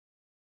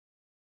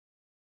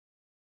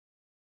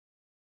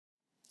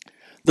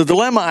The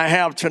dilemma I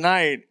have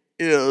tonight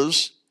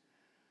is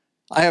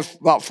I have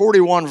about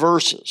 41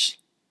 verses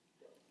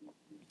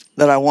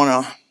that I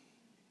want to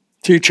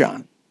teach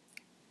on.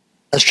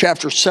 That's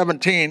chapter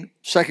 17,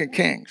 2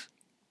 Kings.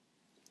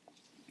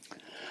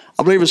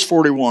 I believe it's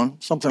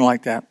 41, something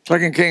like that.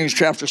 2 Kings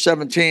chapter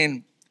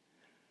 17.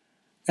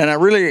 And I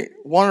really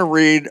want to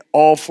read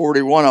all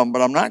 41 of them,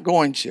 but I'm not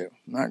going to.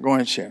 I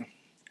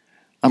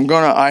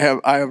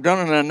have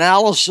done an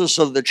analysis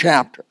of the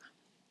chapter.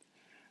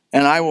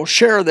 And I will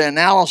share the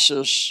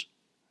analysis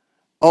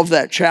of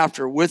that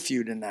chapter with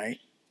you tonight.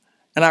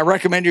 And I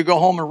recommend you go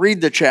home and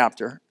read the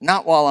chapter,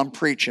 not while I'm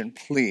preaching,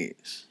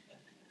 please.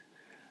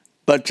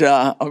 But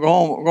I'll go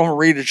home and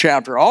read the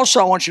chapter.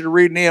 Also, I want you to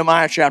read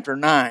Nehemiah chapter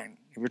 9,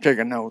 if you're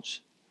taking notes.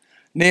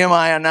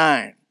 Nehemiah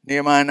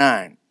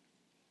 9.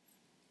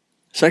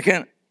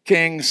 2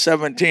 Kings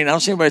 17. I don't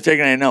see anybody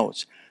taking any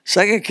notes.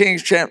 2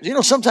 Kings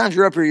chapter, sometimes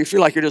you're up here, you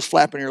feel like you're just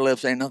flapping your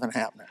lips, ain't nothing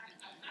happening.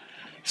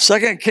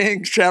 2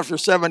 Kings chapter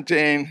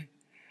 17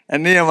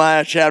 and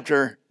Nehemiah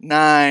chapter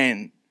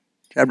 9.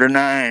 Chapter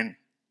 9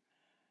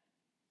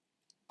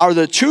 are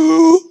the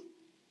two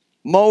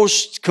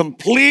most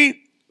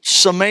complete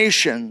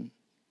summation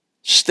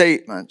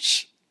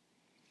statements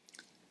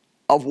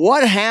of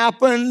what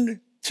happened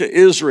to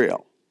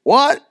Israel.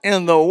 What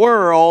in the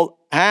world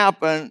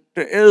happened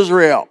to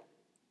Israel?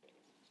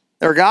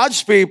 They're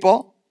God's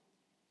people.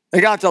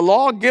 They got the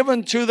law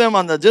given to them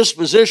on the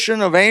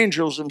disposition of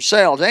angels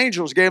themselves.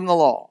 Angels gave them the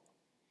law.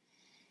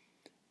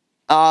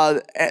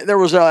 There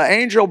was an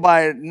angel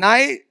by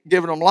night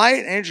giving them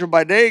light, angel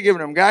by day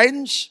giving them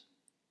guidance.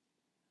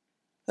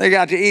 They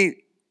got to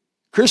eat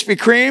Krispy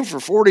Kreme for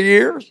 40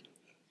 years.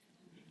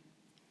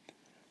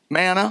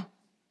 Manna.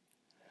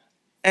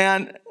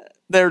 And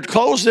their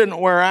clothes didn't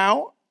wear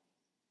out.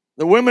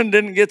 The women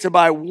didn't get to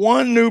buy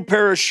one new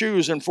pair of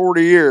shoes in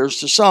 40 years.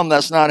 To some,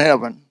 that's not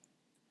heaven.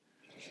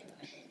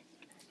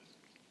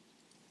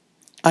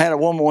 I had a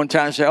woman one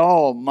time say,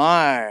 oh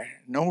my,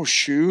 no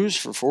shoes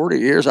for 40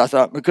 years. I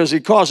thought, because he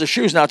caused the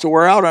shoes not to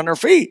wear out on their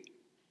feet.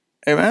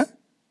 Amen?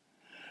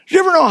 Do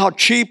you ever know how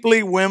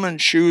cheaply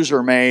women's shoes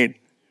are made?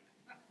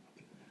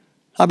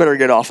 I better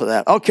get off of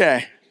that.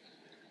 Okay.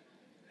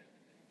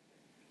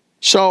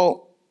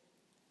 So,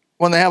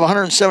 when they have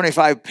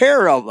 175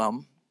 pair of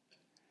them,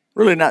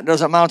 really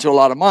doesn't amount to a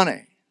lot of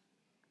money.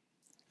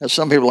 That's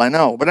some people I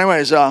know. But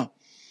anyways,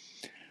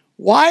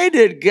 why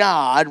did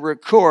God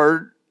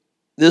record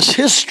this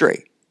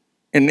history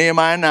in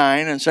Nehemiah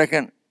 9 and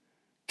 2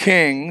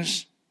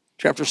 Kings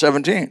chapter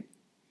 17,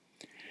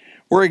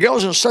 where he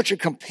goes in such a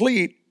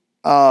complete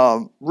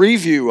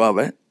review of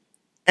it?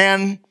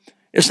 And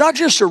it's not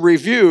just a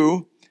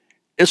review,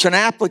 it's an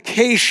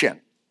application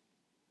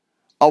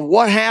of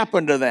what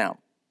happened to them,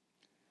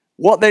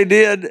 what they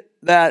did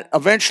that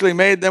eventually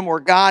made them where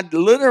God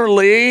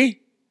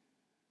literally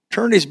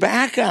turned his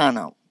back on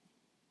them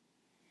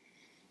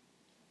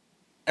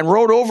and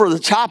wrote over the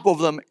top of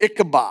them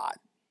Ichabod,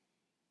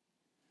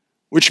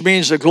 which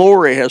means the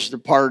glory has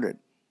departed.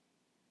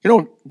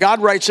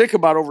 God writes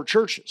Ichabod over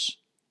churches.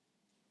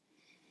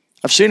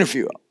 I've seen a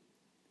few of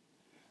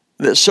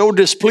them. That's so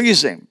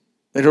displeasing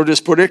that he'll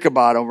just put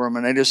Ichabod over them,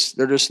 and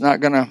they're just not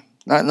gonna,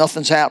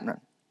 nothing's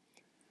happening.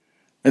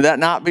 May that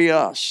not be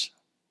us.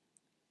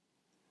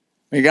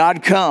 May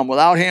God come.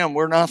 Without him,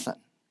 we're nothing.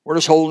 We're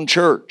just holding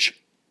church.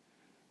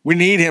 We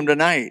need him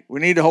tonight. We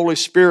need the Holy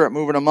Spirit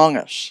moving among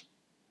us.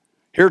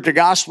 Here at the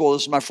Gospel,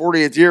 this is my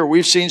 40th year,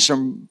 we've seen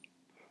some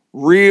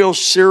real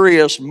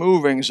serious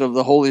movings of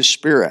the Holy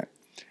Spirit.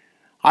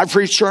 I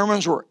preached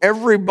sermons where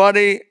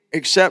everybody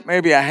except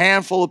maybe a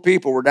handful of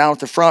people were down at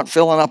the front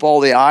filling up all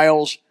the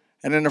aisles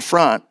and in the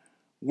front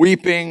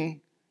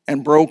weeping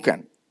and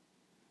broken.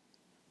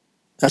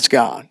 That's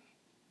God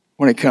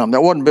when he comes.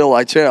 That wasn't Bill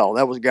Lytell.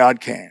 That was God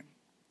came.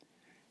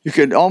 You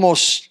could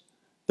almost,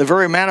 the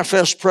very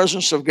manifest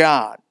presence of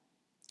God.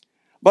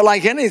 But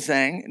like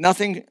anything,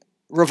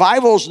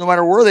 revivals, no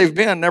matter where they've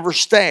been, never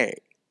stay.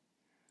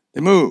 They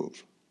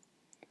move.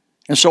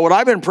 And so what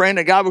I've been praying,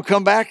 that God would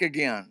come back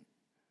again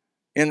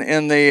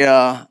in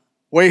the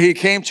way he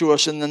came to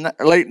us in the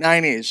late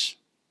 90s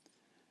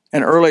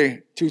and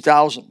early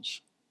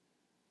 2000s,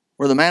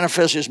 where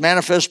his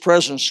manifest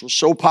presence was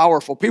so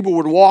powerful. People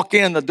would walk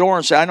in the door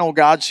and say, I know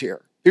God's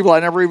here. People I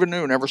never even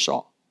knew, never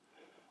saw.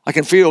 I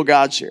can feel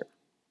God's here.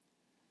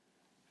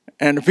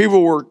 And the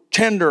people were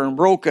tender and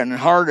broken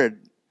and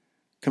hearted.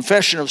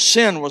 Confession of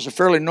sin was a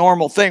fairly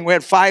normal thing. We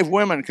had 5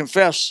 women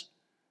confess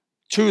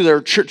to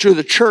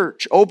the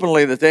church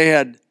openly that they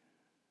had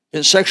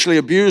been sexually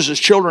abused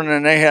as children,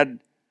 and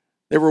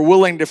they were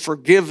willing to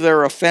forgive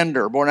their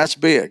offender. Boy, that's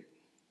big.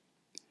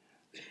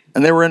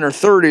 And they were in their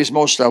 30s,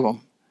 most of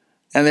them,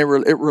 and it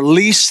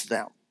released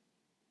them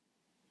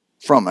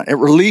from it. It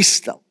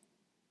released them.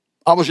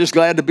 I was just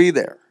glad to be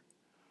there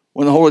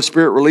when the Holy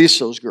Spirit released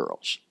those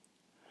girls.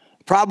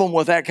 The problem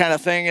with that kind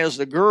of thing is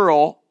the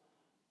girl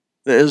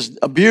that is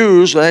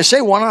abused, and they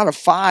say 1 out of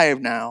 5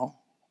 now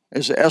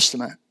is the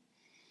estimate,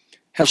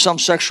 have some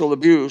sexual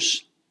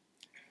abuse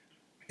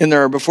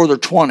before they're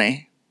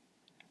 20.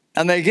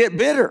 And they get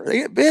bitter. They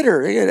get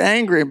bitter. They get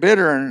angry and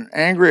bitter and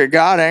angry at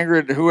God, angry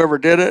at whoever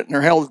did it, and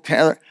they're held.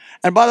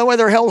 And by the way,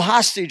 they're held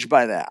hostage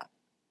by that.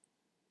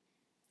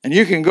 And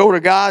you can go to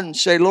God and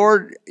say,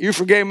 Lord, you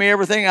forgave me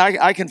everything.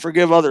 I can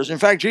forgive others. In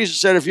fact, Jesus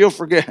said, if you'll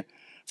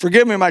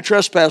forgive me my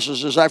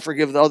trespasses as I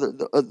forgive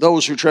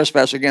those who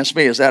trespass against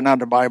me. Is that not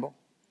the Bible?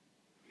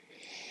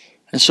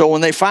 And so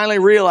when they finally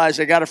realize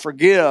they got to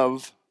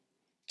forgive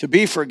to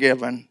be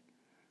forgiven,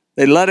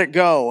 they let it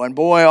go. And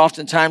boy,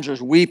 oftentimes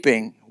there's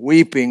weeping.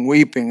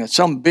 And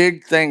some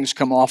big things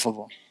come off of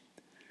them.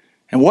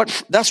 And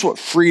that's what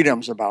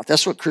freedom's about.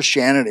 That's what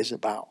Christianity is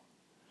about.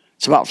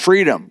 It's about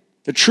freedom.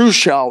 The truth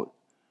shall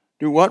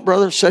do what,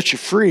 brother? Set you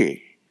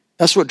free.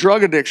 That's what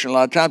drug addiction, a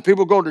lot of times,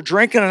 people go to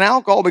drinking and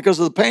alcohol because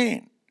of the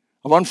pain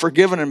of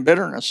unforgiven and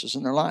bitternesses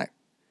in their life.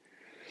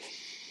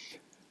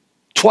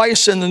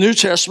 Twice in the New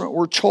Testament,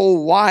 we're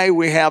told why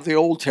we have the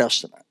Old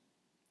Testament.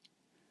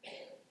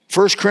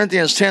 1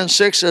 Corinthians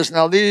 10:6 says,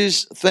 now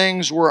these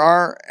things were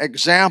our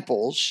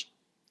examples,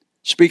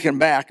 speaking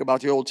back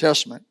about the Old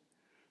Testament,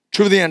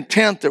 to the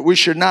intent that we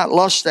should not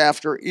lust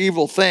after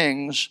evil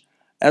things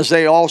as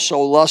they also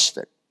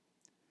lusted.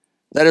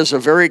 That is a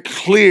very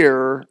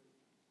clear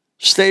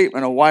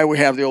statement of why we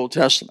have the Old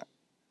Testament.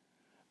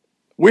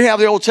 We have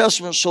the Old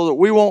Testament so that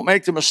we won't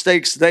make the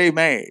mistakes they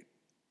made.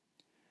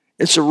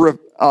 It's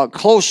a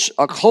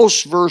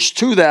close verse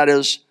to that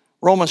is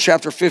Romans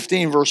chapter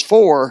 15, verse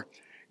 4.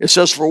 It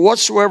says, for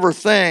whatsoever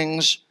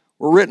things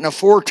were written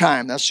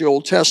aforetime, that's the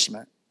Old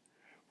Testament,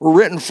 were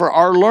written for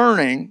our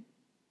learning,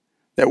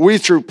 that we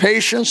through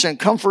patience and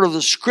comfort of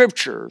the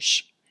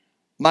Scriptures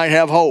might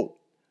have hope.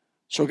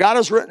 So God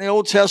has written the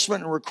Old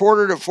Testament and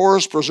recorded it for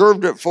us,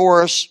 preserved it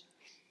for us,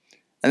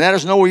 and that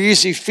is no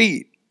easy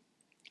feat.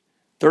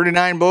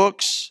 39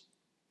 books,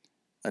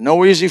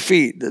 no easy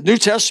feat. The New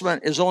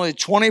Testament is only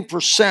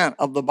 20%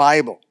 of the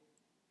Bible.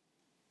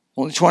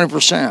 Only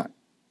 20%.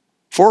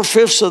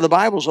 4/5 of the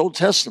Bible is Old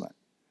Testament.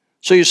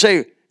 So you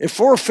say, if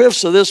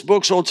 4/5 of this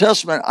book's Old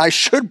Testament, I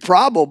should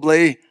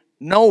probably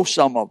know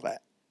some of it.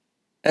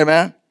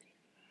 Amen?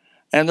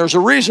 And there's a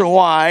reason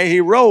why he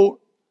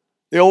wrote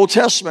the Old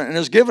Testament and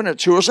has given it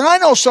to us. And I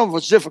know some of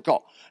it's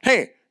difficult.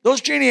 Hey,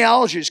 those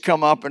genealogies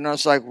come up and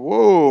it's like,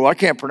 whoa, I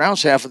can't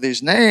pronounce half of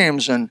these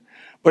names.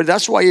 But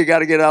that's why you got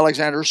to get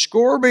Alexander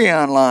Scourby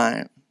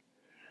online.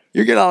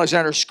 You get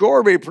Alexander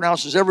Scourby, he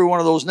pronounces every one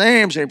of those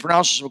names, and he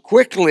pronounces them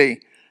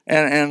quickly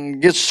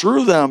and gets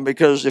through them,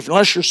 because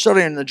unless you're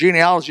studying the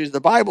genealogies of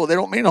the Bible, they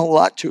don't mean a whole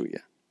lot to you.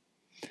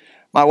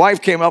 My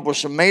wife came up with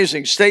some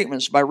amazing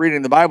statements by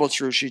reading the Bible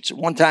through.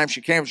 One time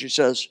she came, she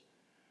says,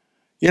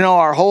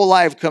 our whole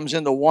life comes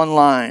into one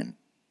line.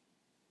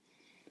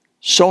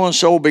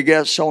 So-and-so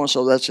begets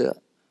so-and-so, that's it.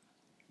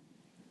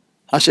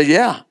 I said,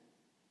 yeah.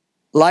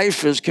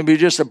 Life can be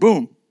just a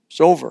boom.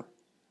 It's over.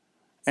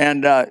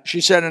 And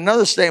she said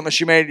another statement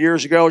she made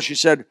years ago. She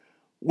said,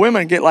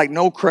 women get like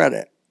no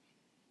credit.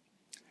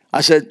 I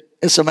said,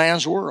 it's a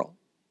man's world.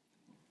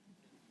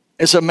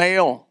 It's a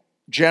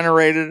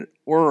male-generated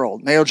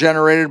world,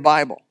 male-generated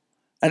Bible.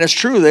 And it's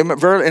true.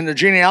 In the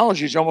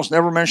genealogies, you almost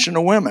never mention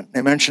the women.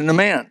 They mention the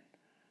men.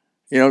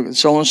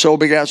 So-and-so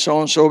begat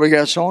so-and-so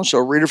begat so-and-so.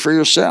 Read it for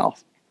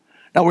yourself.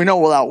 Now, we know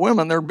without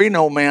women, there'd be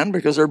no men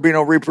because there'd be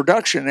no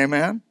reproduction.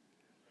 Amen?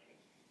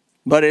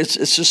 But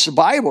it's just the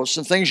Bible. It's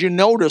the things you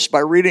notice by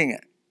reading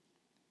it.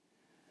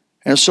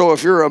 And so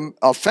if you're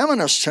a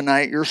feminist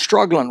tonight, you're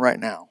struggling right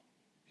now.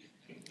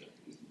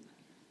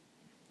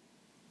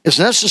 It's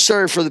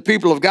necessary for the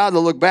people of God to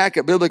look back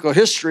at biblical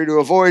history to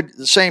avoid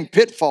the same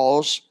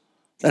pitfalls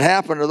that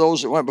happened to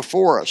those that went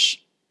before us.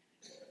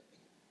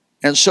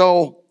 And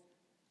so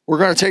we're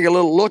going to take a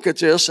little look at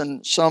this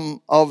and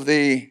some of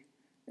the,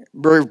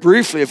 very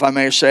briefly if I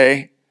may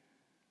say,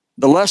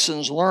 the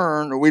lessons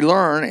we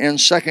learn in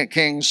 2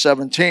 Kings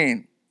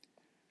 17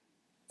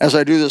 as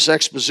I do this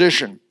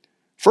exposition.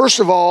 First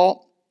of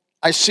all,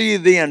 I see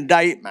the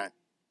indictment.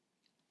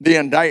 The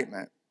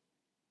indictment.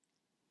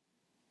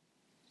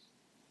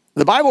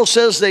 The Bible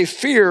says they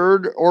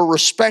feared or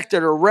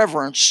respected or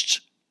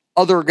reverenced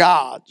other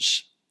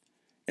gods.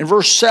 In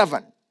verse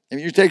 7,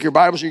 if you take your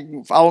Bibles, you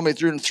can follow me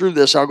through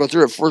this. I'll go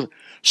through it.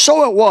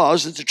 So it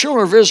was that the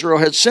children of Israel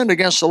had sinned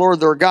against the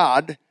Lord their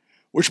God,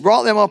 which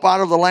brought them up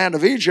out of the land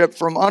of Egypt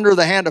from under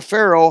the hand of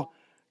Pharaoh,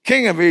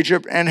 king of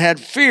Egypt, and had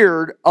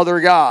feared other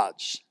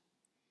gods.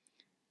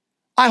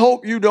 I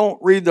hope you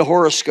don't read the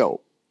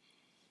horoscope.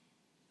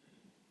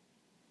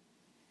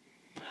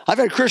 I've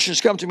had Christians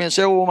come to me and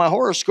say, well, my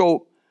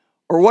horoscope,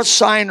 or what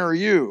sign are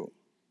you?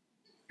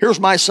 Here's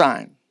my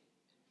sign.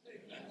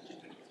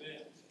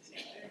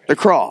 The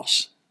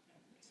cross.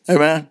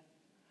 Amen.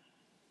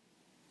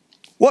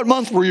 What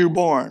month were you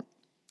born?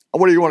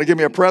 What, do you want to give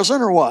me a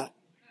present or what?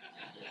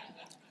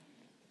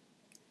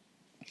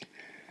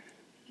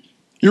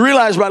 You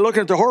realize by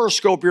looking at the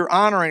horoscope, you're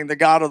honoring the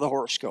God of the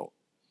horoscope.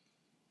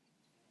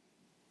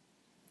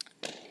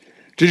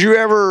 Did you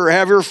ever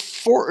have your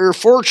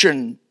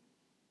fortune?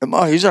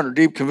 Oh, he's under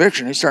deep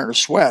conviction. He's starting to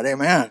sweat.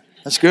 Amen.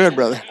 That's good,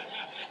 brother.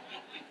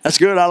 That's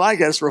good. I like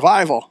it. It's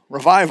revival.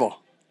 Revival.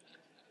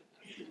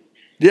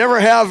 Do you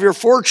ever have your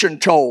fortune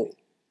told?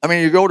 I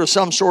mean, you go to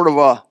some sort of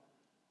a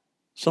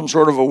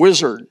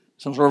wizard,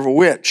 some sort of a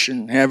witch,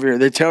 and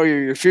they tell you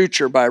your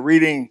future by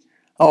reading,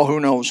 who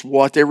knows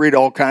what. They read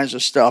all kinds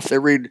of stuff. They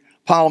read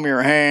palm of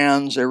your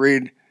hands. They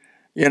read,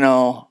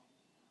 all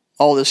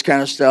this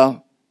kind of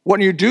stuff. When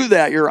you do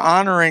that, you're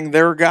honoring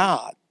their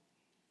God.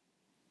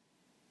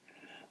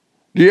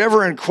 Do you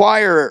ever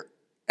inquire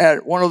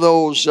at one of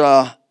those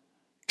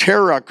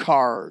tarot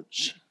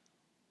cards?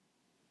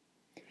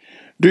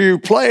 Do you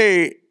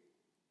play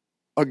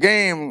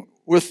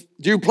with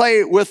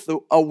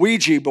a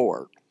Ouija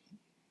board?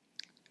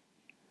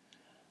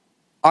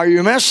 Are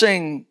you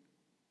messing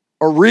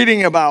or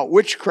reading about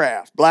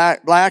witchcraft,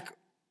 black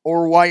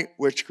or white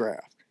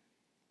witchcraft?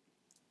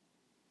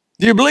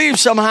 Do you believe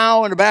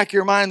somehow in the back of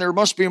your mind there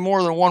must be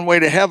more than one way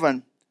to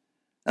heaven,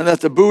 and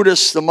that the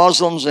Buddhists, the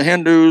Muslims, the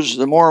Hindus,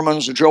 the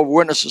Mormons, the Jehovah's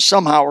Witnesses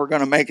somehow are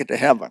going to make it to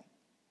heaven?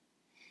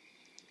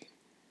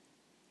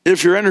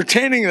 If you're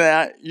entertaining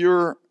that,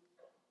 you're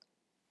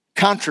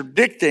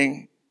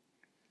contradicting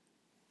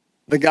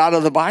the God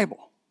of the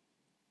Bible.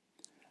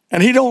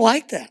 And he don't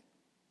like that,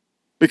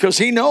 because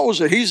he knows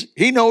that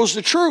he knows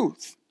the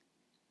truth.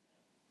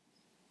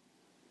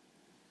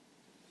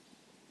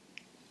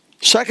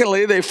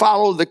 Secondly, they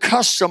followed the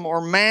custom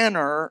or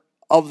manner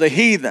of the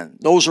heathen,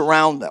 those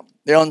around them,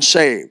 the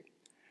unsaved.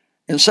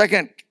 In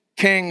 2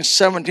 Kings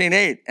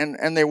 17:8,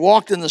 and they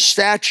walked in the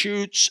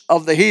statutes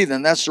of the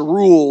heathen. That's the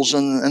rules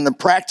and the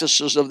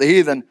practices of the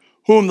heathen,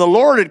 whom the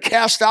Lord had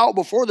cast out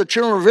before the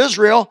children of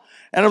Israel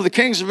and of the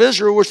kings of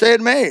Israel, which they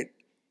had made.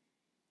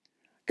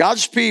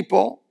 God's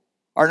people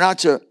are not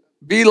to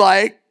be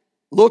like,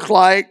 look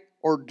like,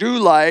 or do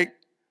like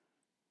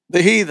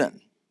the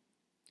heathen.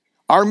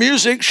 Our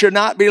music should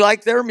not be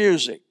like their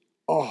music.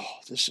 Oh,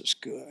 this is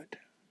good.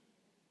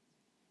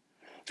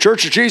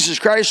 Church of Jesus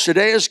Christ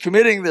today is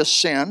committing this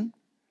sin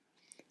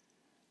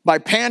by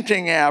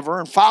panting after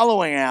and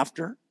following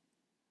after,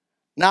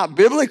 not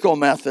biblical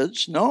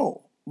methods,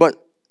 no, but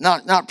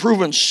not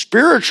proven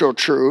spiritual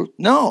truth,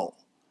 no,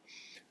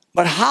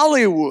 but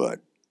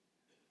Hollywood,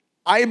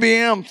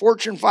 IBM,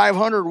 Fortune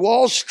 500,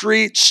 Wall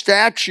Street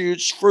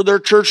statutes for their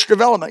church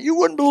development. You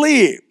wouldn't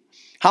believe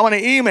how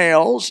many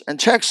emails and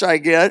texts I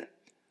get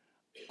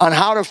on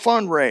how to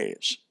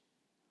fundraise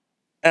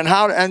and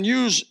how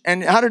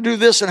to do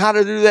this and how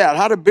to do that,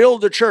 how to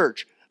build the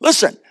church.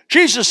 Listen,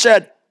 Jesus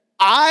said,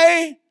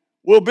 I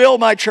will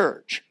build my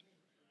church.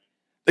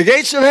 The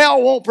gates of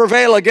hell won't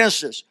prevail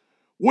against us.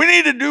 We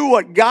need to do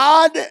what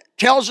God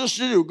tells us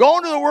to do. Go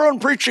into the world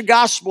and preach the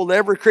gospel to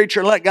every creature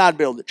and let God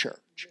build the church.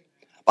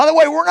 By the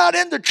way, we're not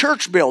into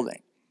church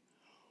building.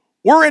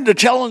 We're into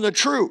telling the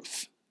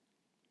truth.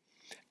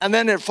 And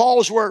then it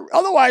falls where,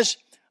 otherwise,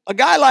 a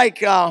guy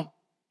like,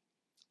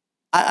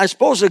 I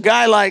suppose a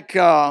guy like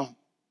Noah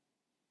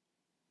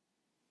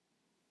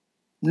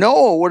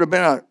would have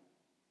been an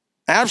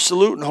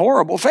absolute and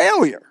horrible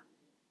failure.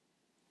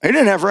 He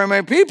didn't have very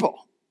many people.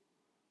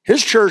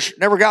 His church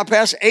never got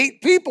past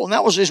 8 people, and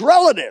that was his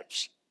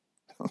relatives.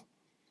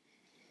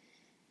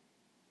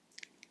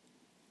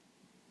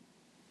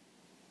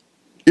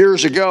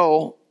 Years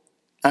ago,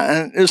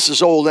 and this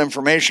is old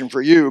information for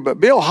you,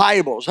 but Bill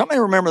Hybels, how many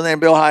remember the name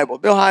Bill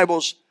Hybels? Bill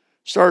Hybels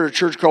started a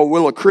church called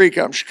Willow Creek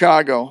out in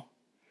Chicago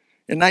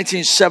in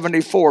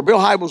 1974. Bill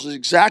Hybels is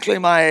exactly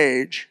my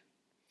age.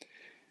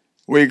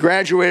 We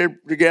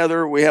graduated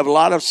together. We have a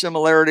lot of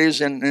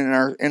similarities in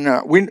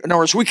other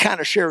words, we kind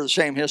of share the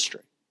same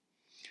history.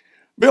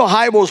 Bill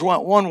Hybels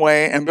went one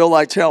way and Bill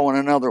Lytle went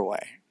another way.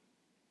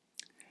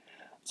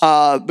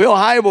 Bill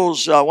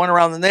Hybels went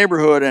around the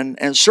neighborhood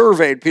and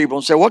surveyed people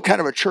and said, what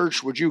kind of a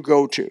church would you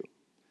go to?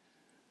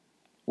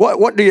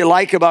 What do you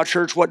like about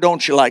church? What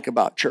don't you like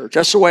about church?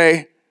 That's the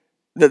way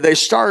that they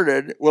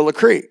started Willow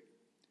Creek.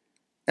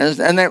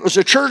 And it was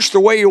a church the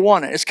way you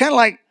want it. It's kind of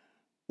like,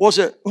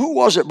 who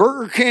was it?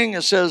 Burger King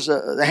that says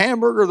the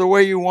hamburger the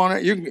way you want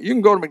it. You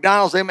can go to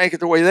McDonald's, they make it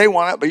the way they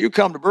want it, but you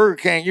come to Burger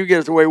King, you get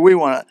it the way we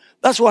want it.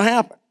 That's what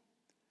happened.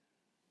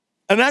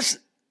 And that's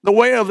the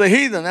way of the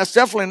heathen. That's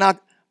definitely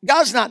not,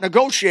 God's not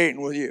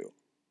negotiating with you.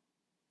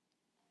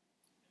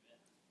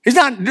 He's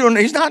not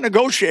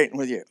negotiating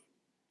with you.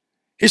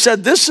 He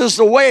said, this is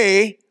the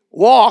way,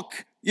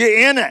 walk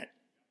ye in it.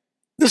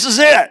 This is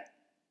it.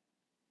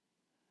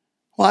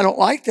 Well, I don't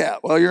like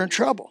that. Well, you're in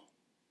trouble.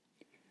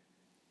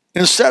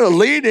 Instead of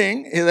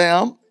leading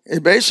them, he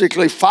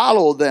basically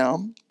followed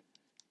them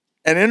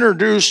and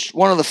introduced,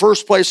 one of the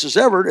first places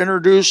ever,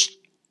 introduced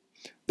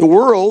the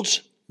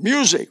world's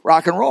music,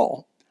 rock and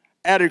roll,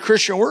 added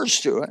Christian words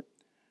to it,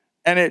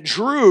 and it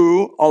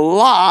drew a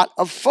lot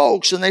of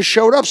folks, and they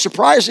showed up,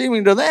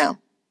 surprising to them.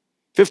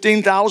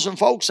 15,000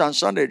 folks on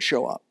Sunday would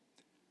show up.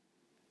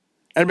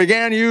 And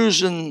began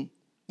using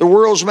the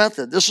world's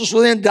method. This is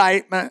the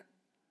indictment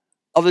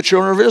of the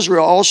children of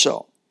Israel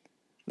also.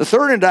 The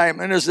third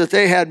indictment is that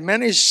they had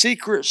many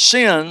secret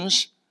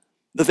sins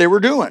that they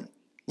were doing.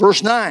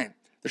 Verse 9,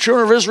 the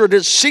children of Israel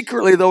did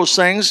secretly those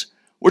things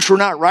which were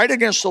not right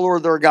against the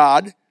Lord their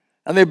God,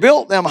 and they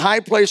built them high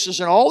places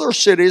in all their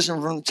cities,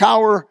 and from the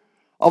tower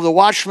of the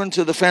watchman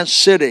to the fenced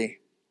city.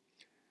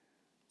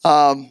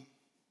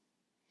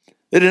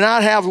 They did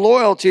not have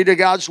loyalty to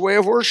God's way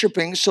of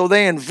worshiping, so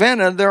they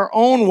invented their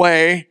own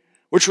way,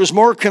 which was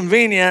more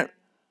convenient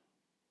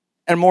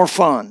and more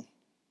fun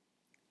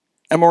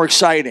and more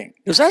exciting.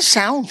 Does that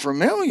sound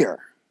familiar?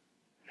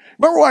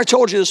 Remember what I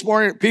told you this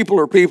morning? People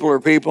are people are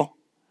people.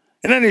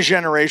 In any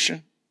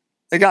generation,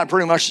 they got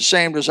pretty much the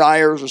same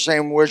desires, the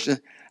same wishes.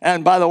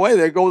 And by the way,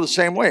 they go the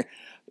same way.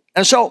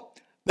 And so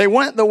they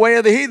went the way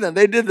of the heathen.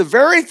 They did the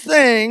very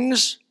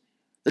things,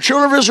 the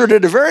children of Israel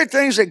did the very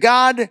things that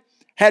God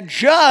had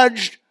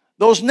judged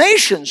those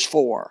nations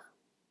for.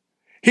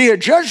 He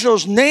had judged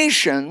those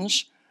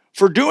nations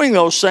for doing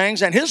those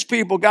things, and his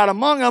people got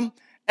among them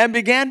and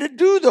began to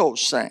do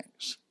those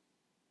things.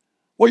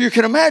 Well, you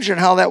can imagine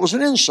how that was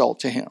an insult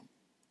to him.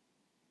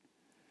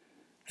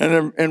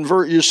 And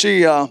you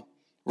see,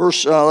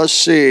 verse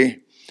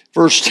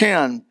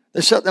 10,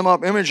 they set them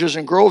up images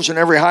and groves in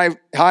every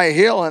high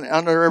hill and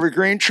under every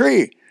green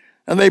tree.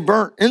 And they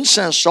burnt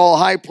incense to all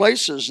high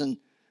places as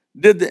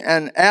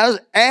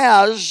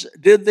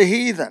did the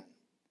heathen,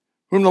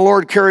 whom the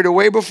Lord carried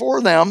away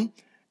before them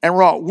and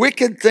wrought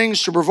wicked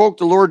things to provoke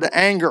the Lord to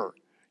anger.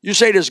 You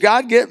say, does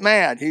God get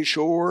mad? He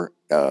sure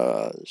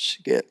does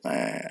get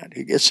mad.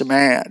 He gets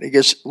mad. He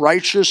gets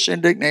righteous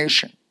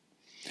indignation.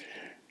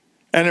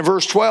 And in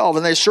verse 12,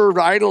 and they served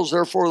idols,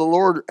 therefore the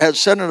Lord had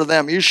said unto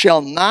them, you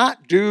shall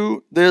not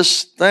do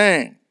this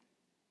thing.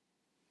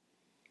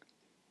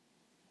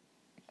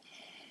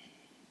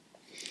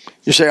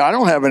 You say, I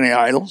don't have any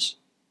idols.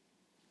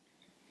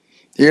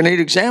 You need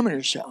to examine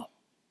yourself.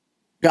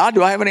 God,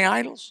 do I have any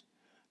idols?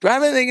 Do I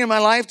have anything in my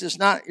life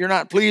you're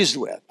not pleased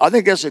with? I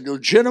think that's a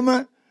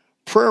legitimate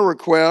prayer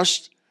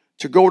request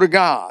to go to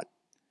God.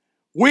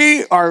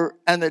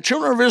 And the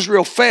children of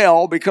Israel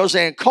fell because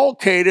they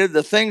inculcated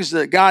the things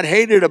that God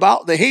hated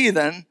about the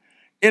heathen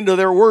into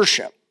their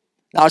worship.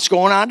 Now it's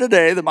going on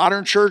today. The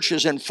modern church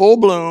is in full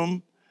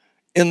bloom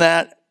in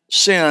that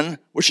sin,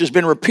 which has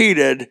been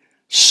repeated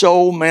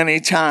so many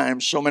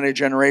times, so many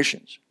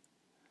generations.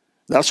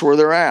 That's where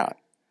they're at.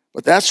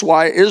 But that's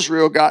why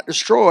Israel got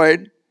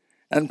destroyed,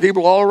 and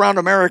people all around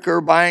America are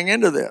buying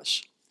into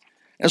this.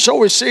 And so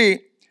we see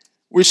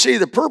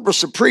the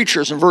purpose of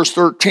preachers in verse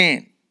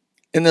 13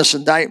 in this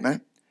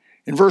indictment.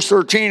 In verse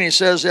 13, he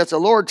says that the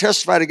Lord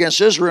testified against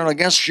Israel and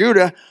against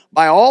Judah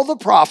by all the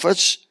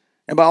prophets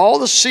and by all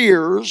the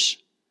seers,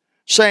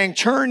 saying,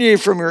 turn ye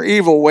from your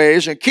evil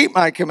ways and keep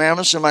my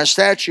commandments and my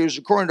statutes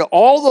according to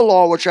all the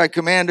law which I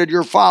commanded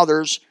your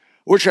fathers,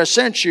 which I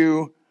sent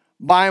you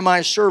by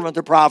my servant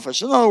the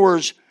prophets. In other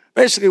words,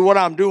 basically what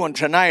I'm doing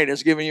tonight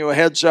is giving you a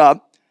heads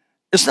up.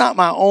 It's not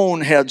my own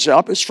heads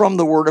up. It's from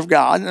the Word of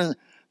God. And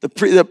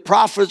the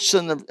prophets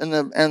and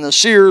the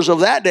seers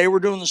of that day were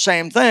doing the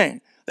same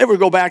thing. They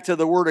would go back to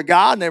the Word of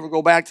God, and they would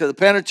go back to the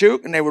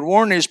Pentateuch, and they would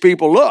warn these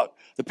people, look,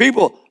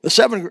 the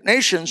 7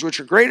 nations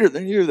which are greater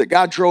than you that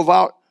God drove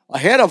out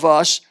ahead of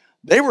us,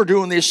 they were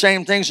doing these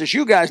same things that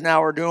you guys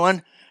now are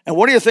doing. And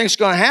what do you think is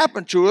going to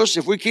happen to us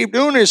if we keep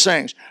doing these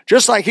things?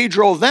 Just like he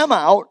drove them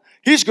out,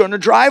 he's going to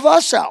drive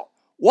us out.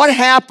 What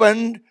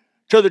happened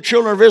to the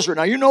children of Israel?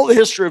 Now, you know the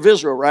history of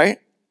Israel, right?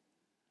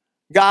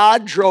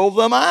 God drove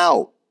them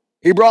out.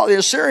 He brought the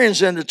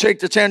Assyrians in to take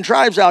the 10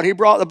 tribes out. He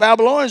brought the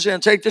Babylonians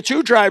in to take the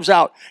 2 tribes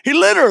out. He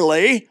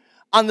literally,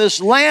 on this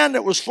land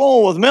that was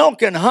full with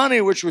milk and honey,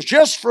 which was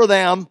just for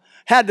them,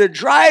 had to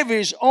drive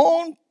his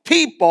own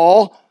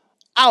people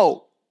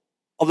out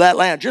of that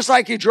land. Just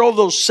like he drove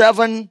those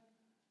 7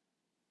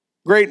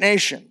 great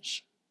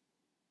nations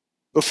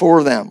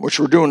before them, which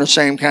were doing the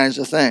same kinds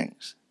of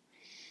things.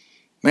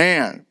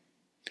 Man.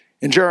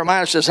 And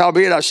Jeremiah says,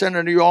 howbeit I send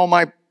unto you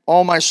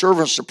all my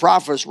servants the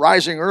prophets,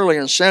 rising early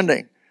and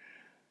sending.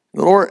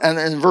 The Lord, and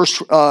in verse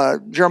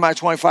Jeremiah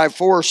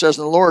 25:4 says,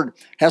 and the Lord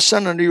has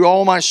sent unto you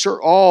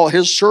all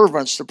his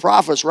servants, the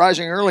prophets,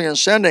 rising early and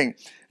sending,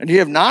 and ye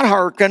have not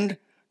hearkened,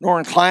 nor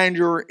inclined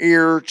your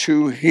ear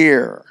to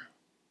hear.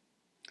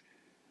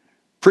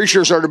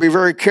 Preachers are to be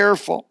very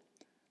careful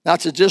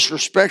not to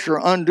disrespect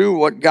or undo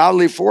what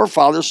godly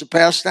forefathers have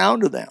passed down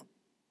to them.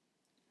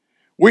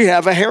 We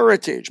have a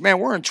heritage. Man,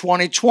 we're in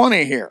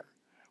 2020 here.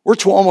 We're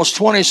almost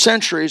 20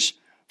 centuries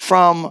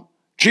from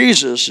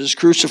Jesus'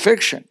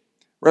 crucifixion,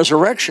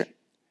 resurrection.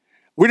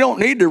 We don't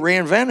need to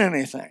reinvent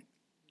anything.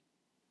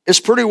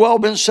 It's pretty well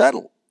been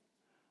settled.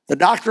 The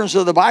doctrines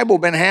of the Bible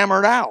have been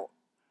hammered out.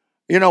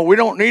 We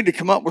don't need to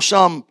come up with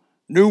some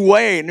new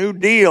way, new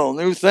deal,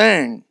 new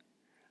thing.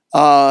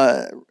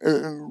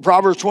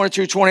 Proverbs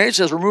 22:28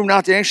 says, remove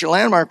not the ancient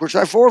landmark which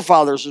thy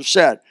forefathers have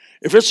said.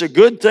 If it's a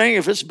good thing,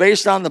 if it's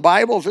based on the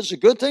Bible, if it's a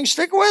good thing,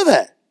 stick with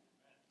it.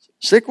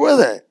 Stick with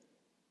it.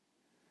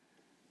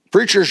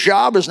 Preacher's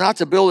job is not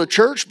to build a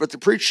church, but to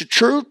preach the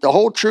truth, the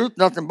whole truth,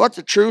 nothing but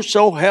the truth,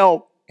 so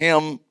help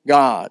him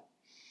God.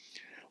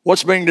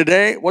 What's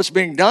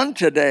being done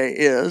today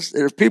is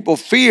that if people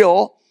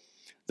feel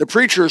the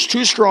preacher is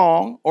too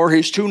strong or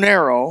he's too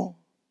narrow,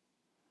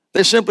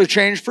 they simply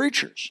change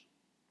preachers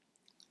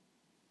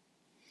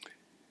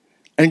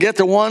and get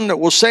the one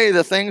that will say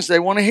the things they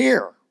want to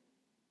hear,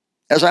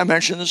 as I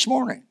mentioned this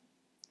morning.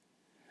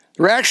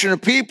 The reaction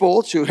of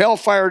people to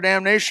hellfire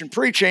damnation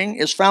preaching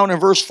is found in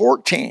verse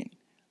 14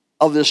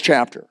 of this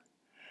chapter.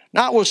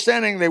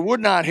 Notwithstanding, they would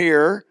not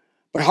hear,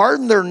 but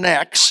hardened their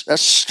necks,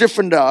 that's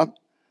stiffened up,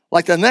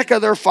 like the neck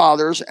of their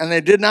fathers, and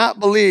they did not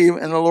believe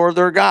in the Lord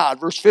their God.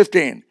 Verse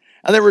 15.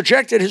 And they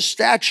rejected his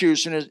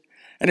statutes and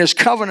his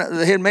covenant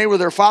that he had made with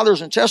their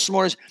fathers and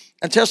testimonies,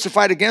 and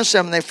testified against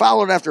them, and they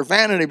followed after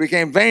vanity,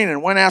 became vain,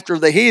 and went after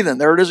the heathen.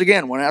 There it is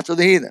again, went after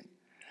the heathen.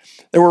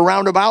 They were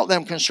round about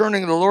them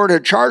concerning the Lord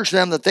had charged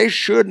them that they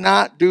should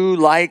not do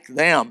like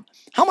them.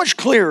 How much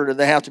clearer did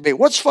they have to be?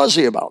 What's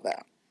fuzzy about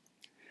that?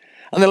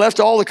 And they left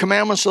all the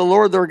commandments of the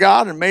Lord their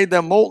God and made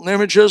them molten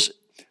images,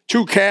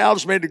 2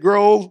 calves made to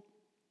grove,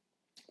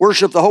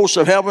 worship the hosts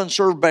of heaven,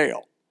 serve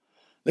Baal.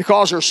 They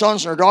caused their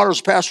sons and their daughters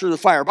to pass through the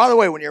fire. By the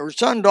way, when your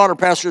son and daughter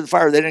passed through the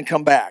fire, they didn't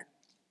come back.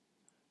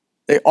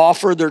 They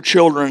offered their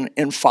children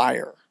in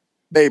fire.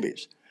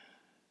 Babies.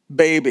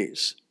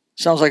 Babies.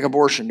 Sounds like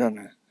abortion, doesn't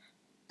it?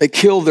 They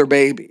killed their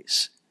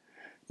babies.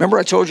 Remember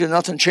I told you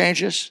nothing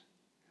changes?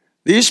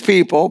 These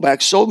people,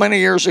 back so many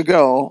years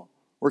ago,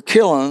 were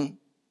killing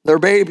their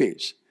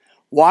babies.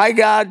 Why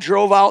God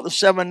drove out the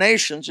 7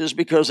 nations is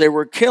because they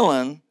were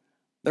killing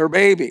their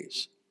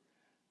babies.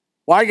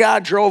 Why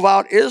God drove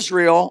out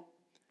Israel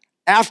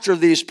after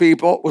these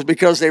people was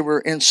because they were,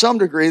 in some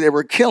degree, they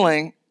were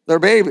killing their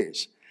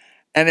babies.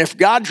 And if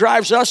God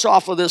drives us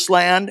off of this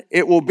land,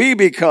 it will be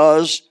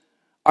because,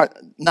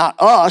 not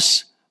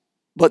us,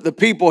 but the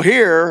people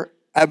here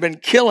have been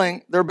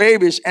killing their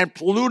babies and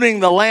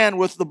polluting the land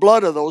with the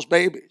blood of those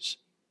babies.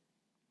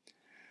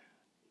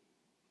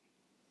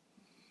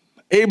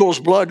 Abel's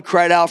blood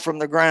cried out from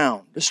the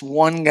ground. Just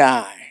one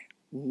guy.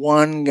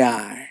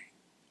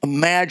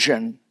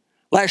 Imagine,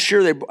 last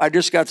year I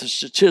just got the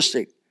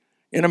statistic.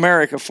 In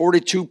America,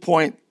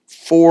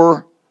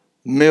 42.4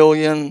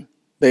 million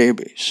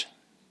babies.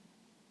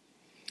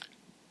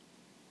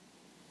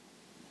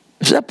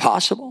 Is that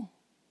possible?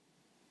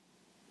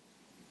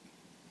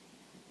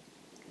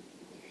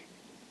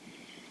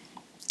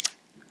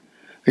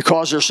 They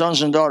caused their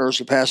sons and daughters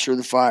to pass through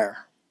the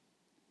fire.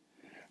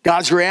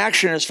 God's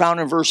reaction is found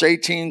in verse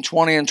 18,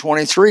 20, and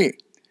 23.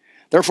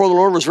 Therefore the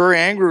Lord was very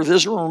angry with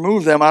Israel and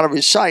removed them out of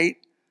his sight,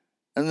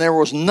 and there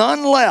was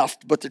none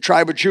left but the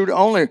tribe of Judah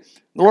only.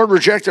 The Lord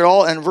rejected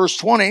all, and verse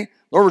 20, the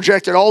Lord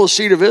rejected all the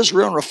seed of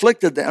Israel and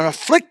afflicted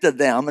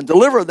them and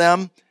delivered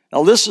them.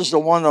 Now this is the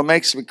one that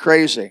makes me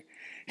crazy.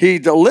 He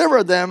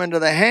delivered them into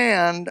the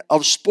hand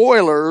of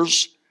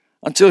spoilers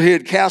until he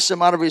had cast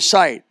them out of his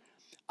sight.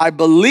 I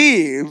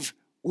believe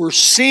we're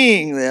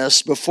seeing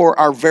this before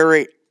our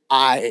very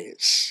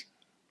eyes.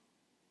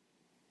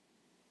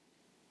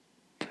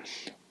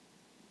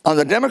 On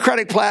the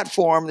Democratic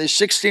platform, these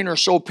 16 or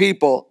so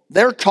people,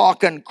 they're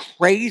talking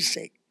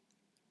crazy.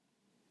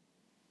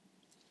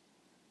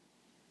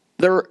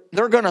 They're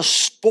going to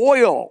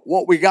spoil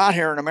what we got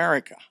here in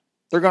America.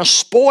 They're going to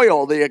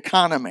spoil the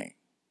economy.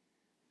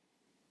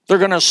 They're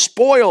going to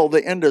spoil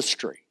the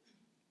industry.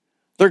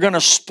 They're going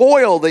to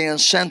spoil the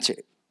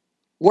incentive.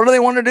 What do they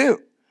want to do?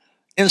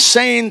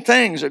 Insane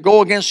things that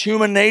go against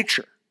human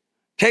nature.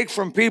 Take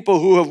from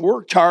people who have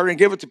worked hard and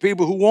give it to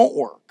people who won't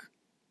work.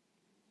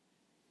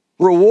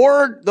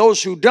 Reward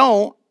those who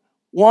don't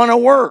want to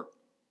work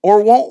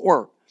or won't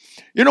work.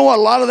 You know what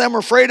a lot of them are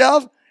afraid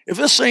of? If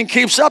this thing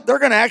keeps up, they're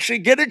going to actually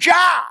get a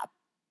job.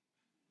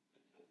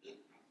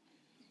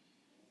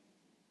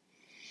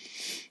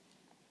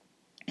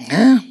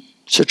 Yeah,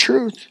 it's the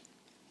truth.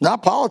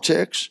 Not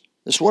politics.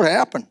 This is what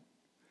happened.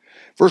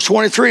 Verse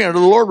 23, and the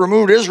Lord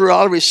removed Israel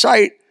out of his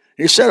sight.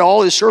 He said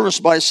all his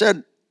servants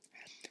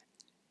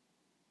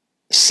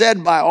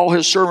said by all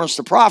his servants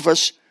the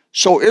prophets,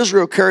 so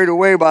Israel carried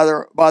away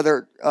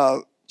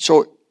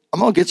so I'm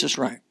going to get this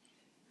right.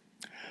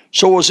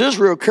 So was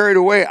Israel carried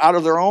away out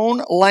of their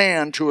own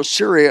land to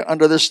Assyria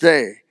unto this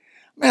day.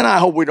 Man, I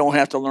hope we don't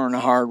have to learn the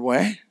hard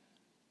way.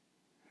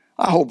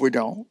 I hope we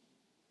don't.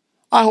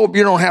 I hope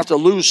you don't have to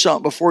lose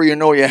something before you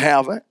know you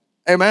have it.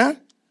 Amen?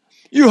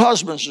 You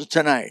husbands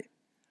tonight,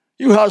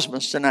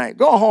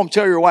 go home,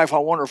 tell your wife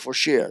how wonderful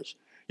she is.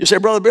 You say,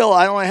 Brother Bill,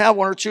 I only have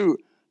 1 or 2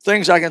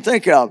 things I can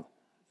think of.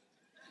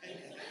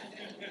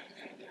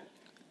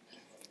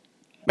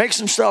 Make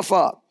some stuff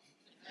up.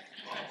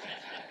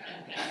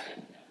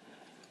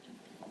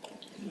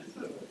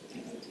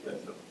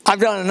 I've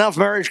done enough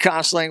marriage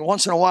counseling.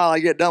 Once in a while I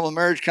get done with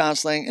marriage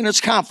counseling, and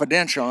it's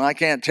confidential, and I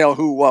can't tell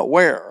who, what,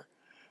 where.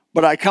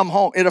 But I come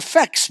home. It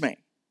affects me.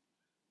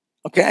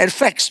 Okay, it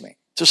affects me.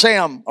 To say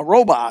I'm a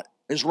robot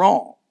is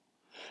wrong.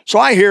 So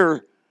I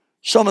hear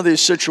some of these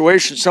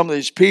situations, some of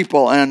these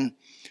people, and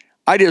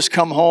I just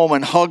come home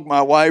and hug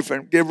my wife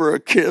and give her a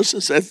kiss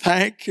and say,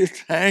 thank you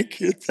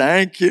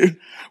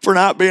for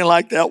not being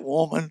like that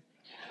woman.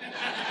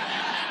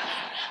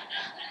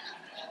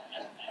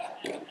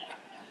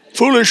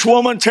 Foolish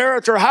woman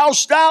teareth her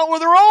house down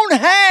with her own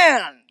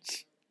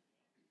hands.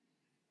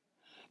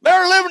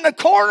 Better live in the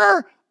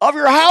corner of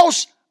your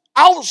house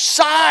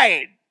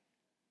outside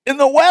in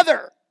the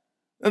weather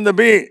than to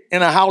be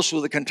in a house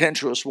with a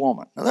contentious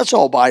woman. Now that's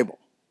all Bible.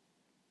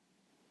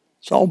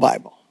 It's all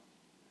Bible.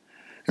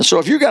 And so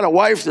if you got a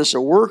wife that's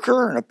a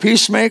worker and a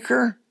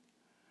peacemaker,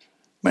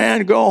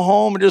 man, go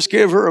home and just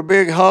give her a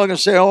big hug and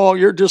say, oh,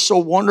 you're just so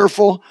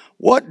wonderful.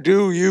 What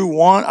do you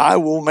want? I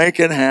will make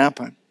it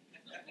happen.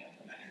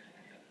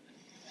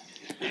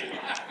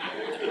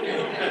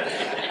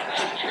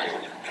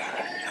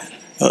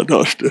 Do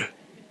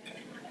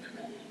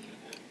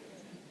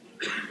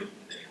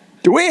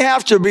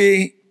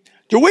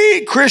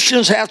we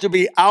Christians have to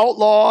be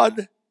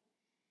outlawed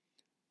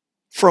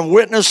from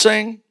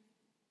witnessing?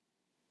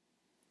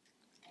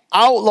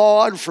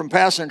 Outlawed from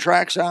passing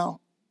tracts out?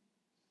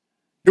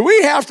 Do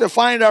we have to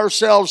find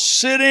ourselves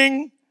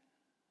sitting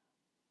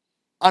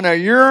on a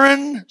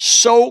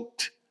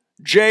urine-soaked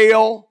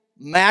jail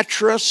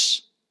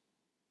mattress?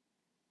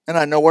 And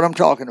I know what I'm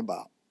talking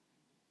about.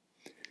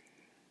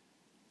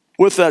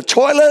 With a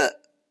toilet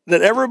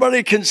that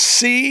everybody can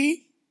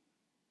see,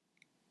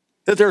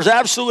 that there's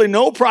absolutely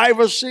no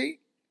privacy?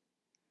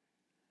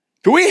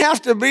 Do we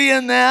have to be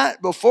in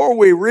that before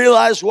we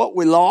realize what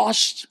we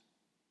lost?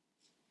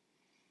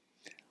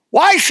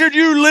 Why should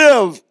you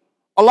live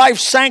a life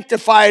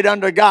sanctified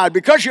unto God?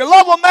 Because you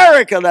love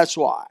America, that's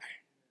why.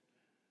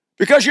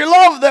 Because you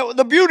love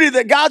the beauty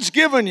that God's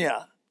given you,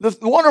 the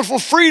wonderful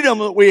freedom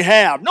that we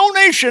have. No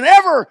nation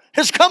ever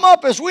has come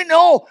up, as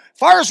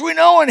far as we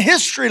know, in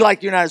history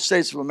like the United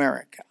States of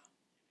America.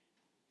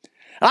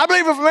 And I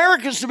believe if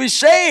America is to be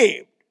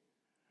saved,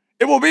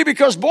 it will be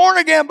because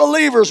born-again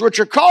believers, which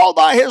are called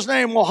by His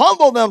name, will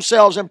humble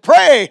themselves and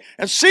pray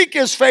and seek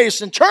His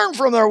face and turn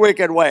from their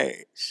wicked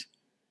ways.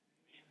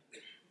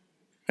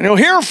 And He'll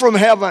hear from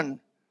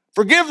heaven,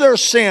 forgive their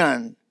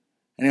sin,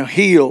 and He'll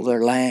heal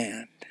their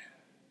land.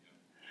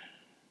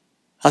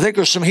 I think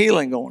there's some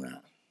healing going on.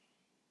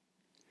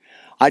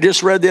 I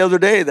just read the other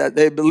day that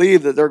they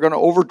believe that they're going to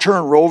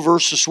overturn Roe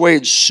versus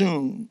Wade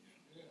soon.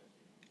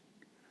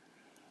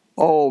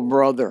 Oh,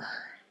 brother.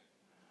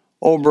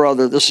 Oh,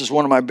 brother, this is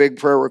one of my big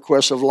prayer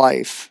requests of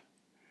life.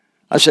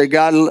 I say,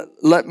 God,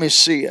 let me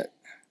see it.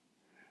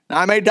 Now,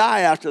 I may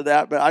die after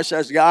that, but I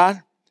said,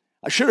 God,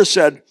 I should have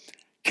said,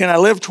 can I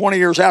live 20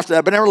 years after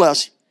that? But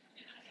nevertheless,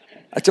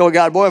 I told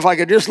God, boy, if I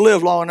could just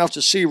live long enough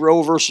to see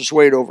Roe versus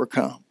Wade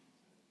overcome.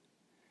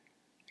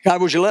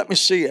 God, would you let me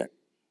see it?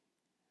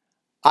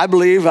 I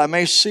believe I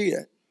may see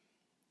it.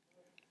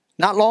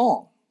 Not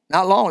long.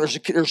 Not long.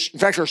 In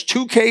fact, there's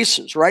 2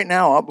 cases right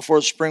now up before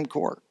the Supreme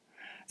Court.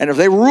 And if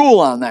they rule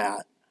on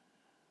that,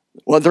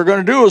 what they're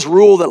going to do is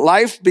rule that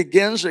life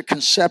begins at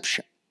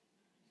conception.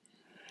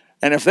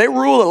 And if they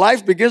rule that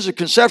life begins at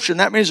conception,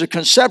 that means a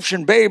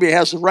conception baby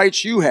has the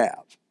rights you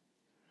have.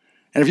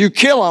 And if you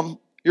kill them,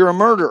 you're a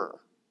murderer.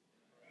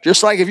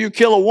 Just like if you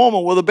kill a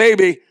woman with a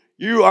baby,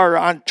 you are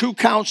on 2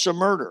 counts of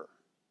murder,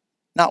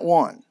 not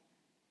 1.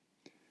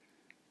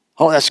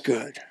 Oh, that's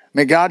good.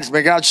 May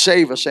God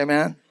save us,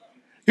 amen?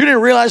 You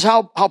didn't realize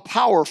how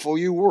powerful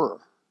you were.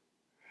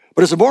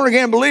 But as a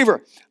born-again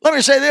believer, let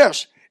me say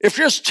this. If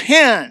just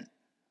 10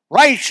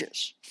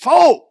 righteous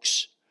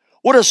folks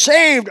would have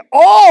saved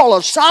all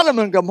of Sodom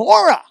and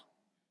Gomorrah,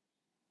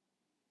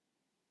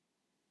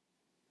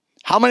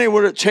 how many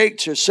would it take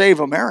to save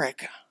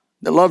America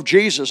that love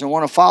Jesus and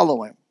want to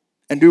follow Him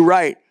and do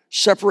right,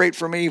 separate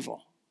from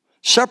evil,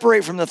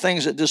 separate from the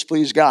things that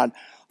displease God?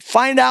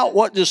 Find out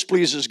what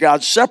displeases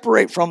God.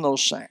 Separate from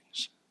those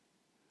things.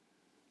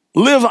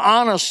 Live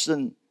honest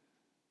and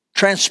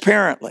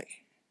transparently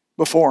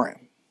before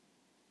Him.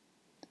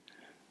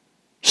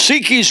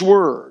 Seek His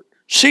word.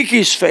 Seek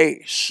His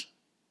face.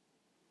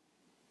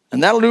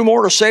 And that'll do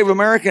more to save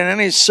America than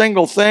any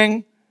single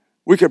thing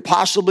we could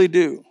possibly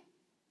do.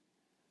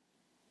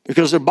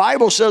 Because the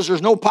Bible says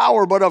there's no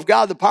power but of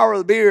God. The power of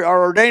the be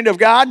are ordained of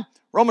God.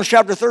 Romans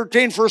chapter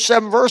 13, first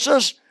 7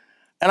 verses.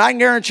 And I can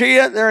guarantee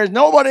you, there is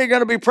nobody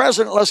going to be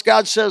president unless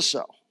God says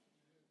so.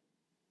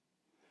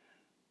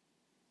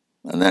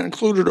 And that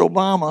included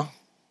Obama.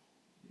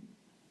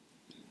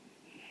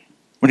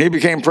 When he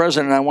became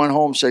president, I went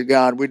home and said,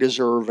 God, we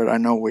deserve it. I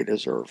know we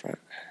deserve it.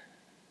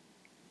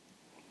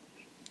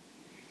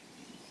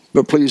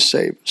 But please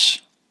save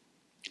us.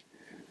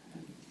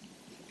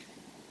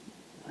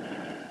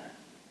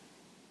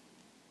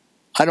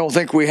 I don't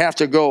think we have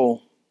to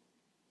go.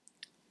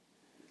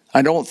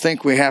 I don't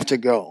think we have to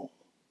go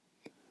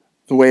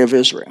the way of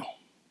Israel.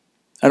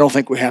 I don't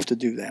think we have to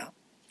do that.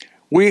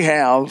 We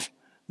have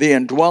the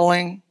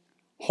indwelling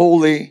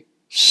Holy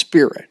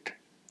Spirit.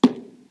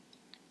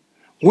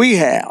 We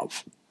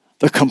have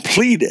the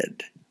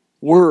completed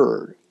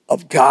Word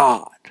of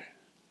God.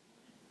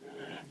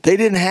 They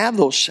didn't have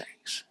those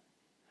things.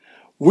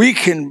 We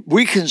can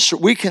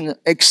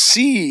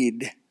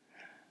exceed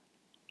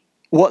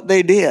what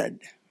they did.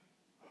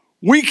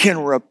 We can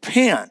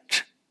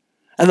repent.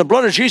 And the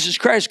blood of Jesus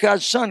Christ,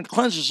 God's Son,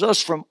 cleanses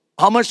us from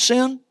how much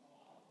sin?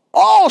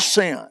 All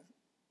sin.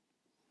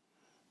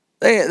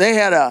 They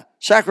had a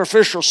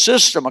sacrificial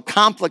system, a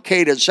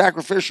complicated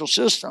sacrificial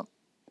system,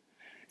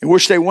 in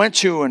which they went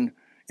to, and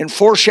in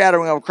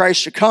foreshadowing of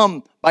Christ to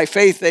come, by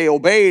faith they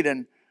obeyed,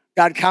 and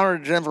God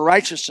counted them for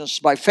righteousness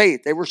by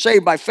faith. They were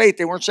saved by faith.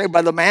 They weren't saved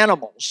by them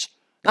animals.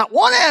 Not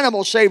one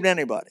animal saved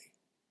anybody.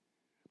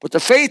 But the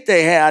faith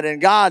they had in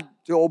God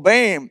to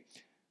obey him,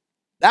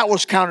 that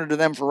was counted to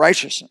them for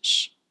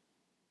righteousness.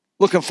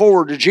 Looking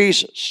forward to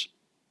Jesus.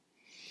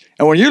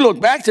 And when you look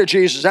back to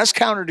Jesus, that's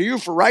counted to you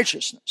for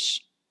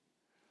righteousness.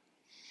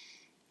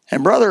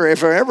 And brother,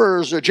 if there ever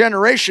is a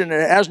generation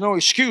that has no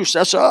excuse,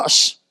 that's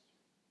us.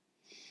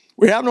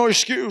 We have no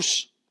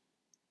excuse.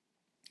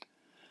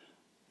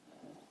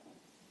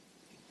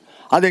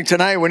 I think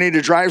tonight we need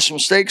to drive some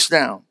stakes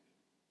down.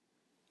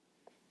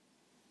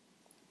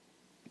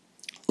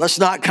 Let's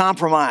not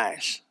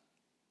compromise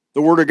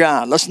the Word of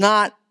God. Let's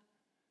not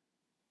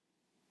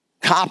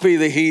copy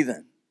the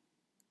heathen.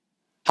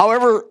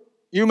 However,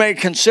 you may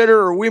consider,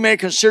 or we may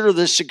consider,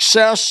 the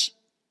success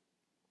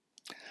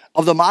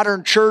of the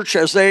modern church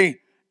as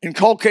they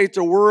inculcate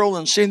the world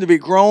and seem to be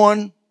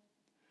growing,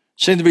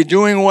 seem to be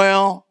doing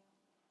well.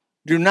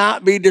 Do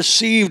not be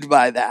deceived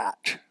by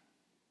that.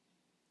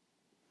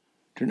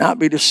 Do not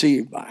be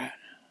deceived by it.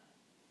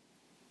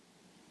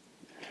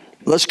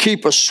 Let's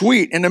keep a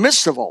sweet, in the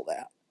midst of all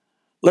that,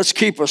 let's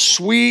keep a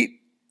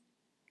sweet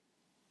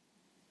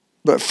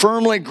but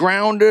firmly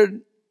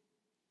grounded,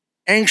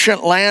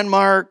 ancient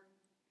landmark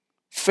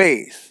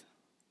faith.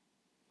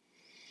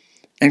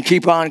 And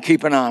keep on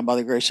keeping on by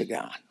the grace of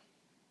God.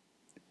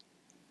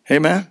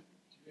 Amen?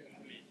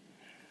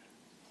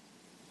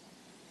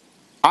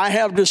 I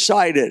have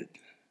decided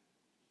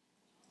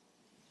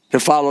to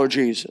follow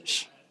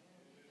Jesus.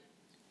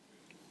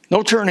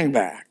 No turning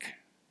back.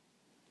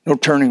 No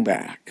turning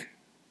back.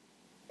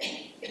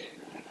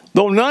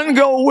 Though none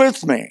go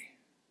with me,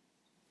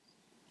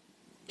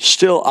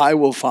 still I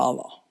will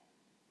follow.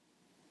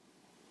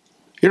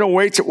 You know,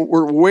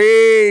 we're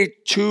way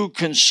too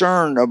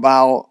concerned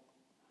about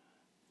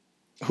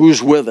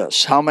who's with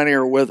us, how many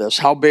are with us,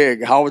 how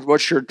big,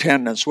 what's your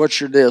attendance, what's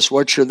your this,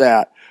 what's your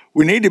that.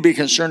 We need to be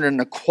concerned in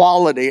the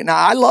quality.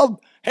 Now,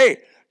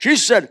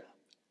 Jesus said,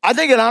 I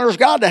think it honors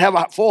God to have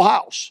a full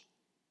house.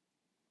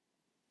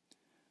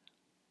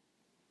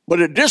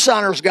 But it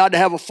dishonors God to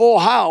have a full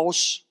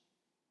house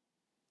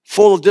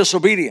full of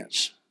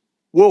disobedience,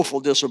 willful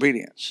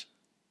disobedience.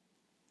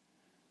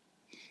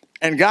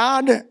 And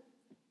God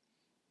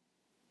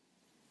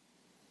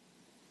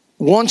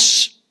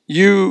wants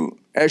you,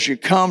 as you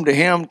come to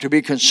him, to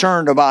be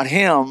concerned about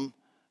him,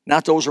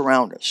 not those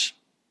around us.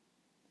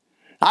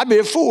 I'd be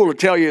a fool to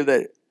tell you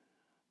that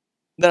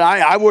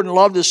I wouldn't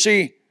love to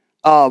see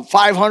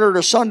 500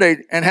 a Sunday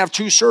and have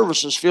 2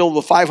 services filled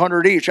with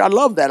 500 each. I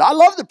love that. I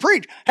love to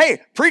preach. Hey,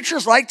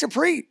 preachers like to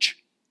preach.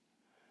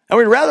 And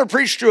we'd rather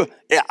preach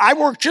I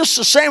work just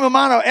the same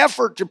amount of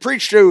effort to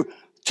preach to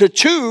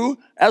 2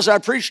 as I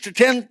preach to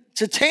 10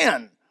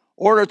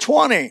 or to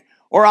 20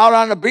 or out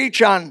on the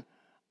beach on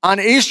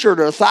Easter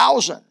to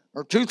 1,000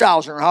 or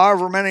 2,000 or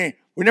however many.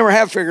 We never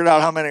have figured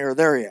out how many are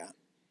there yet.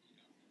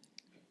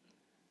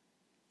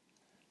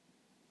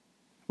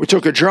 We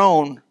took a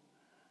drone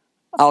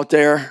out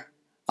there.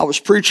 I was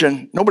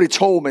preaching. Nobody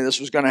told me this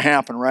was going to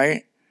happen,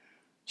 right?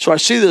 So I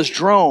see this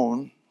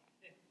drone.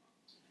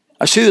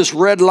 I see this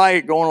red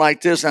light going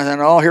like this, and I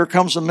thought, oh, here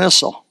comes a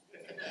missile.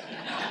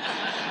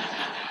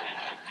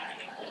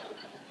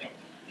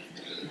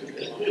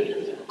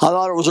 I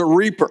thought it was a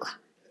Reaper.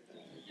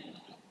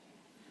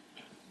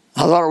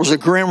 I thought it was a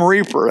Grim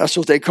Reaper. That's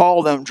what they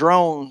call them,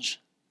 drones.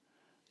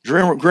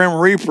 Grim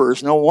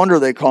Reapers. No wonder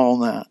they call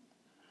them that.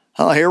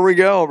 Oh, here we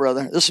go,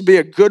 brother. This would be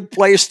a good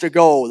place to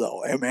go,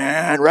 though.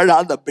 Amen. Right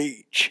on the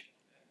beach.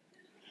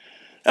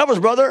 That was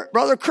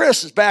brother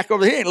Chris is back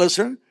over there. He ain't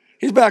listening.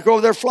 He's back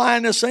over there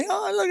flying this thing.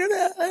 Oh, look at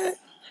that.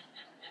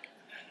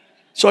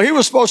 So he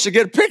was supposed to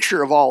get a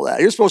picture of all that.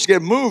 He was supposed to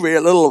get a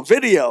little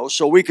video,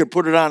 so we could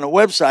put it on the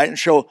website and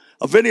show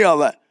a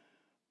video of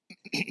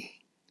it.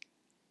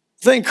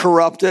 Thing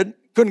corrupted.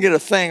 Couldn't get a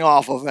thing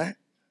off of it.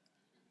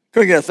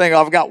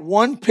 Got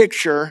one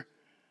picture.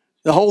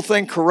 The whole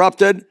thing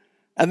corrupted.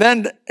 And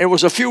then it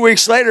was a few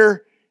weeks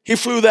later, he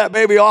flew that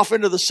baby off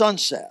into the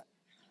sunset.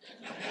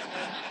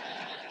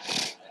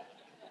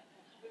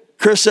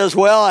 Chris says,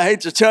 well, I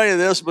hate to tell you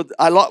this, but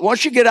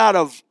once you get out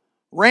of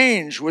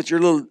range with your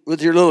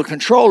little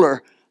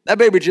controller, that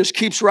baby just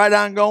keeps right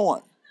on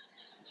going.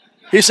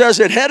 He says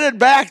it headed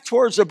back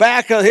towards the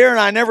back of here, and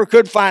I never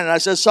could find it. I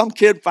said, some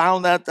kid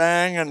found that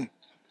thing. And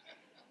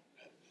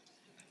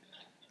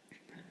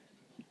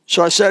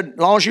so I said, as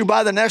long as you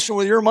buy the next one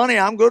with your money,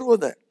 I'm good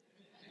with it.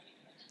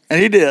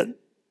 And he did.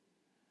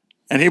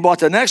 And he bought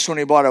the next one.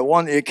 He bought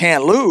one that you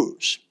can't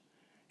lose.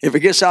 If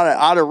it gets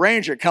out of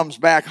range, it comes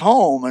back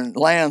home and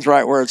lands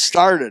right where it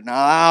started.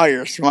 Now,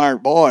 you're a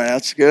smart boy.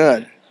 That's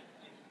good.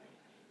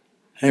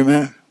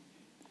 Amen.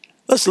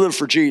 Let's live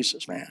for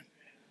Jesus, man.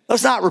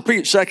 Let's not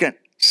repeat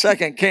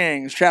 2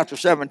 Kings chapter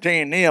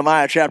 17,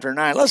 Nehemiah chapter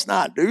 9. Let's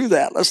not do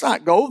that. Let's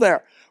not go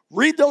there.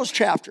 Read those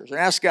chapters and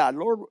ask God,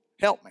 Lord,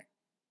 help me.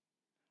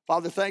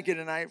 Father, thank you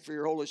tonight for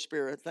your Holy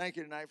Spirit. Thank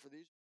you tonight for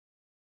these.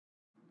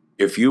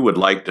 If you would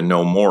like to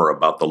know more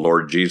about the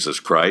Lord Jesus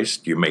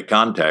Christ, you may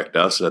contact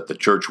us at the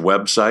church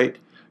website,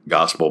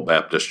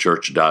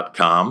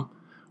 gospelbaptistchurch.com,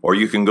 or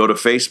you can go to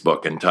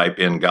Facebook and type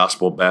in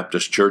Gospel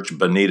Baptist Church,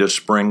 Bonita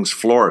Springs,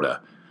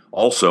 Florida,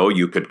 Also,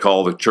 you could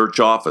call the church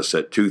office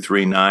at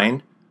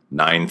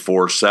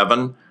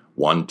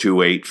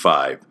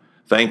 239-947-1285.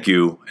 Thank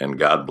you, and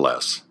God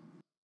bless.